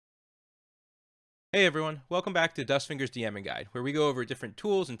Hey everyone, welcome back to Dustfinger's DMing Guide, where we go over different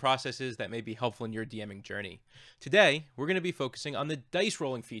tools and processes that may be helpful in your DMing journey. Today, we're going to be focusing on the dice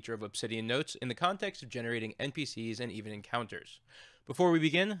rolling feature of Obsidian Notes in the context of generating NPCs and even encounters. Before we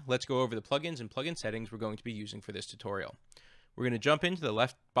begin, let's go over the plugins and plugin settings we're going to be using for this tutorial. We're going to jump into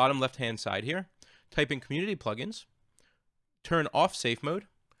the bottom left-hand side here, type in Community Plugins, turn off Safe Mode,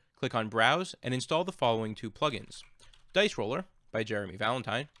 click on Browse, and install the following two plugins: Dice Roller by Jeremy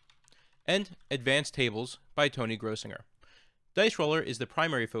Valentine, and Advanced Tables by Tony Grossinger. Dice Roller is the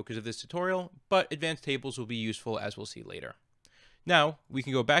primary focus of this tutorial, but Advanced Tables will be useful as we'll see later. Now, we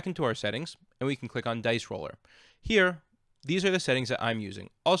can go back into our settings, and we can click on Dice Roller. Here, these are the settings that I'm using.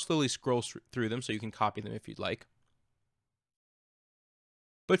 I'll slowly scroll through them so you can copy them if you'd like.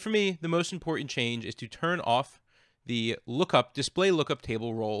 But for me, the most important change is to turn off the display lookup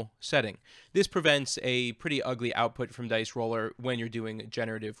table role setting. This prevents a pretty ugly output from Dice Roller when you're doing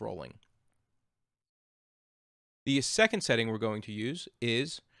generative rolling. The second setting we're going to use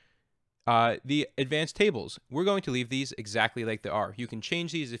is the advanced tables. We're going to leave these exactly like they are. You can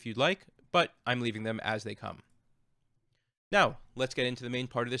change these if you'd like, but I'm leaving them as they come. Now, let's get into the main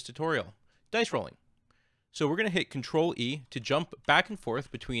part of this tutorial, dice rolling. So we're going to hit Control E to jump back and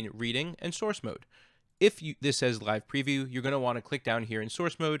forth between reading and source mode. If this says live preview, you're going to want to click down here in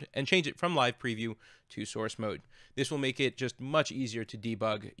source mode and change it from live preview to source mode. This will make it just much easier to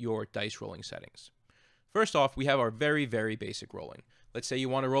debug your dice rolling settings. First off, we have our very, very basic rolling. Let's say you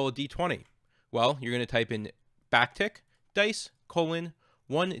want to roll a d20. Well, you're going to type in backtick, dice, colon,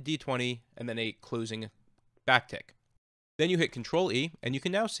 1 d20, and then a closing backtick. Then you hit Control E, and you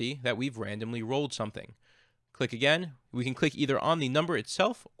can now see that we've randomly rolled something. Click again. We can click either on the number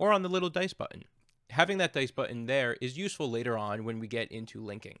itself or on the little dice button. Having that dice button there is useful later on when we get into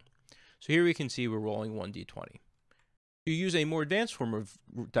linking. So here we can see we're rolling 1d20. To use a more advanced form of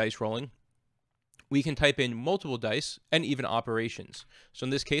dice rolling, we can type in multiple dice and even operations. So in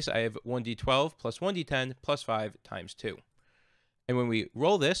this case, I have 1d12 plus 1d10 plus 5 times 2. And when we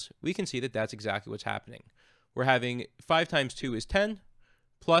roll this, we can see that that's exactly what's happening. We're having 5 times 2 is 10,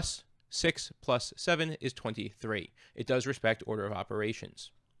 plus 6 plus 7 is 23. It does respect order of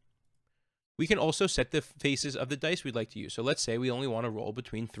operations. We can also set the faces of the dice we'd like to use. So let's say we only want to roll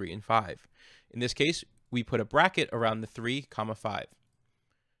between 3 and 5. In this case, we put a bracket around the 3, 5.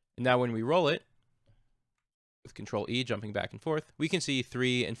 And now when we roll it, with Control E jumping back and forth, we can see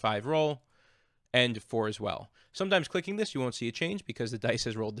 3 and 5 roll, and 4 as well. Sometimes clicking this, you won't see a change because the dice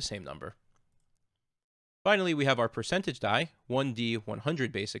has rolled the same number. Finally, we have our percentage die,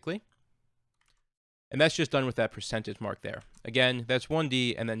 1d100 basically. And that's just done with that percentage mark there. Again, that's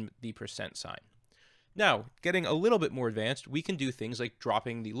 1d and then the percent sign. Now, getting a little bit more advanced, we can do things like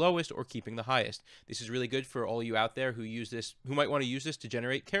dropping the lowest or keeping the highest. This is really good for all you out there who might want to use this to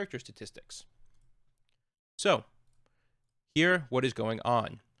generate character statistics. So, here, what is going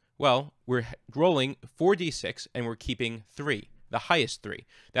on? Well, we're rolling 4d6 and we're keeping 3, the highest 3.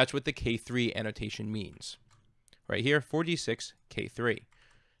 That's what the K3 annotation means. Right here, 4d6, K3.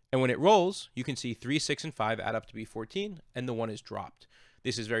 And when it rolls, you can see 3, 6, and 5 add up to be 14, and the 1 is dropped.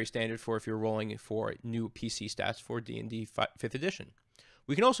 This is very standard for if you're rolling for new PC stats for D&D 5th edition.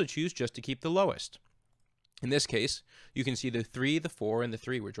 We can also choose just to keep the lowest. In this case, you can see the 3, the 4, and the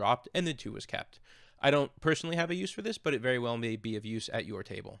 3 were dropped, and the 2 was kept. I don't personally have a use for this, but it very well may be of use at your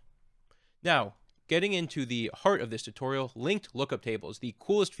table. Now, getting into the heart of this tutorial, linked lookup table is the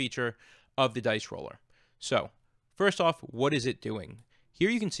coolest feature of the dice roller. So, first off, what is it doing?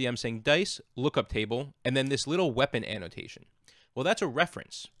 Here you can see I'm saying dice, lookup table, and then this little weapon annotation. Well, that's a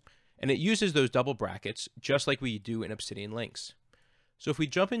reference, and it uses those double brackets just like we do in Obsidian links. So if we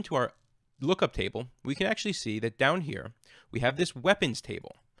jump into our lookup table, we can actually see that down here we have this weapons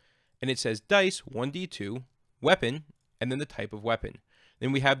table. And it says dice, 1d2, weapon, and then the type of weapon.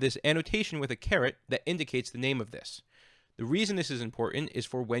 Then we have this annotation with a caret that indicates the name of this. The reason this is important is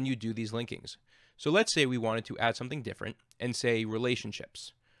for when you do these linkings. So let's say we wanted to add something different and say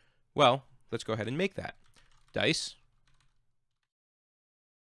relationships. Well, let's go ahead and make that. Dice,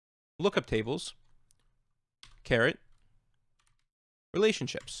 lookup tables, caret,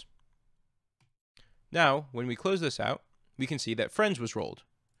 relationships. Now, when we close this out, we can see that friends was rolled.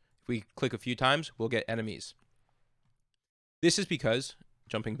 If we click a few times, we'll get enemies. This is because,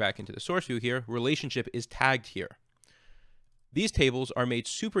 jumping back into the source view here, relationship is tagged here. These tables are made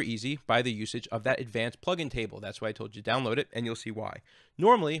super easy by the usage of that advanced plugin table. That's why I told you to download it, and you'll see why.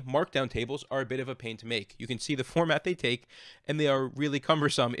 Normally, markdown tables are a bit of a pain to make. You can see the format they take, and they are really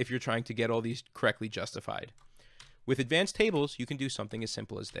cumbersome if you're trying to get all these correctly justified. With advanced tables, you can do something as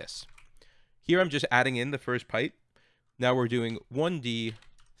simple as this. Here I'm just adding in the first pipe. Now we're doing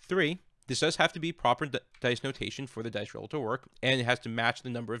 1d3 This does have to be proper dice notation for the dice roll to work, and it has to match the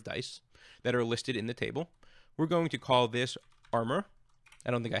number of dice that are listed in the table. We're going to call this armor.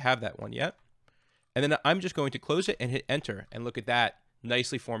 I don't think I have that one yet. And then I'm just going to close it and hit enter, and look at that,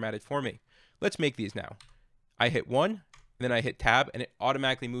 nicely formatted for me. Let's make these now. I hit 1, and then I hit tab, and it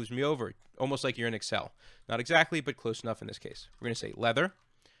automatically moves me over, almost like you're in Excel. Not exactly, but close enough in this case. We're going to say leather,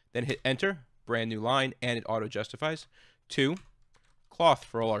 then hit enter, brand new line, and it auto justifies. 2, cloth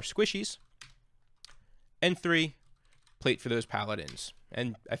for all our squishies, and 3, plate for those paladins,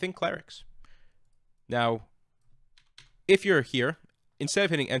 and I think clerics. Now, if you're here, instead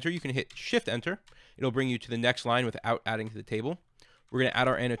of hitting enter, you can hit shift enter. It'll bring you to the next line without adding to the table. We're going to add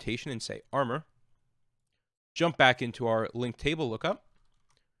our annotation and say armor. Jump back into our linked table lookup,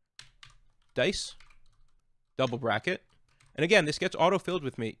 dice, double bracket, and again, this gets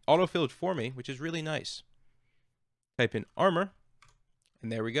autofilled for me, which is really nice. Type in armor,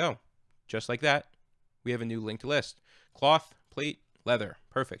 and there we go. Just like that, we have a new linked list. Cloth, plate, leather.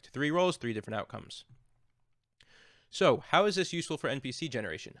 Perfect. 3 rolls, 3 different outcomes. So, how is this useful for NPC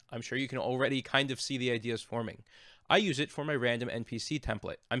generation? I'm sure you can already kind of see the ideas forming. I use it for my random NPC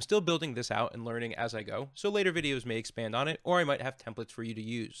template. I'm still building this out and learning as I go, so later videos may expand on it, or I might have templates for you to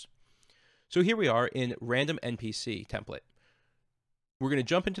use. So here we are in random NPC template. We're going to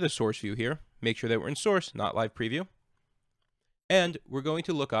jump into the source view here, make sure that we're in source, not live preview. And we're going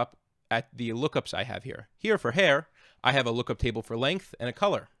to look up at the lookups I have here. Here for hair, I have a lookup table for length and a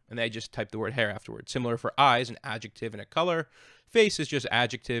color, and I just type the word hair afterwards. Similar for eyes, an adjective and a color. Face is just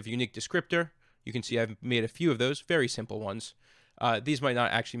adjective, unique descriptor. You can see I've made a few of those, very simple ones. These might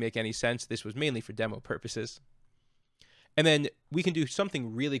not actually make any sense. This was mainly for demo purposes. And then we can do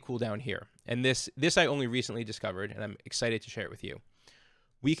something really cool down here. And this I only recently discovered, and I'm excited to share it with you.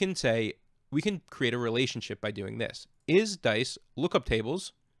 We can create a relationship by doing this. Is dice lookup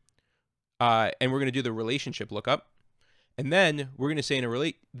tables, and we're going to do the relationship lookup. And then we're going to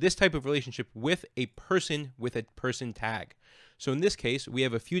say this type of relationship with a person tag. So in this case, we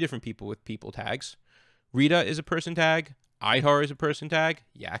have a few different people with people tags. Rita is a person tag. Ihar is a person tag.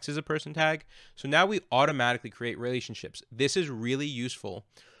 Yax is a person tag. So now we automatically create relationships. This is really useful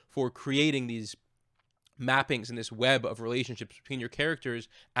for creating these mappings and this web of relationships between your characters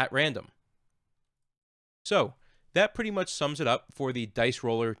at random. So that pretty much sums it up for the dice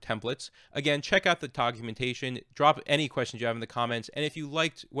roller templates. Again, check out the documentation, drop any questions you have in the comments, and if you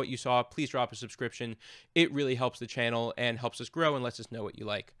liked what you saw, please drop a subscription. It really helps the channel and helps us grow and lets us know what you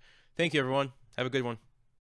like. Thank you, everyone. Have a good one.